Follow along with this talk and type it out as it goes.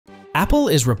Apple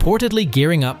is reportedly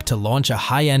gearing up to launch a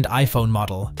high-end iPhone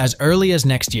model as early as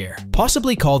next year,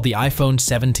 possibly called the iPhone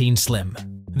 17 Slim.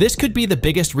 This could be the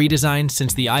biggest redesign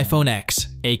since the iPhone X,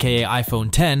 aka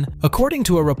iPhone 10, according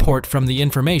to a report from The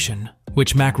Information,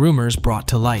 which Mac Rumors brought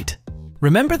to light.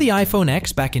 Remember the iPhone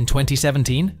X back in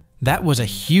 2017? That was a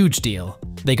huge deal.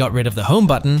 They got rid of the home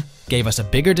button, gave us a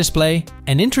bigger display,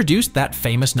 and introduced that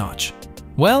famous notch.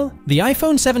 Well, the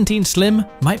iPhone 17 Slim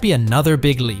might be another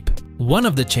big leap. One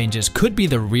of the changes could be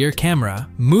the rear camera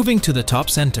moving to the top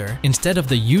center instead of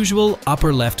the usual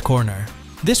upper left corner.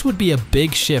 This would be a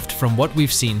big shift from what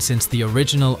we've seen since the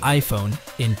original iPhone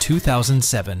in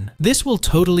 2007. This will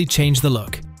totally change the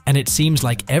look, and it seems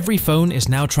like every phone is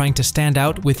now trying to stand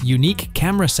out with unique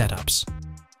camera setups.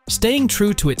 Staying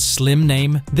true to its slim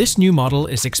name, this new model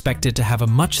is expected to have a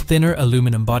much thinner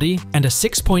aluminum body and a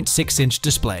 6.6-inch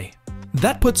display.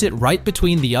 That puts it right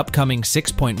between the upcoming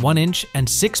 6.1-inch and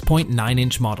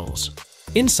 6.9-inch models.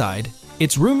 Inside,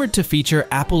 it's rumored to feature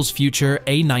Apple's future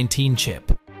A19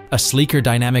 chip, a sleeker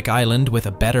dynamic island with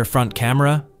a better front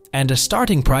camera, and a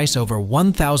starting price over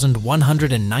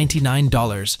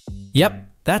 $1,199. Yep,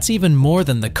 that's even more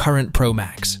than the current Pro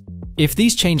Max. If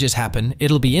these changes happen,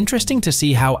 it'll be interesting to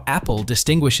see how Apple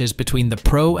distinguishes between the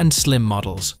Pro and Slim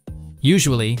models.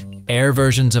 Usually, Air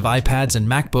versions of iPads and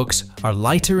MacBooks are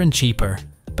lighter and cheaper,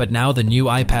 but now the new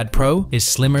iPad Pro is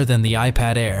slimmer than the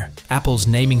iPad Air. Apple's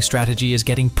naming strategy is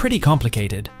getting pretty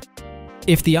complicated.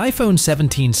 If the iPhone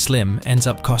 17 Slim ends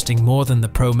up costing more than the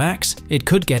Pro Max, it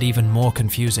could get even more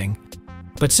confusing.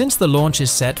 But since the launch is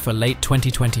set for late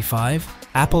 2025,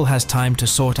 Apple has time to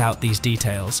sort out these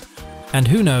details. And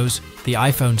who knows, the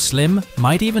iPhone Slim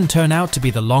might even turn out to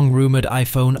be the long-rumored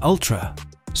iPhone Ultra.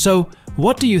 So,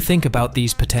 what do you think about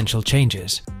these potential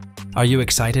changes? Are you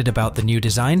excited about the new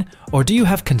design, or do you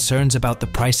have concerns about the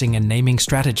pricing and naming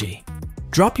strategy?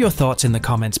 Drop your thoughts in the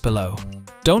comments below.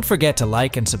 Don't forget to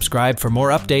like and subscribe for more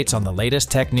updates on the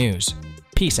latest tech news.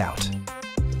 Peace out.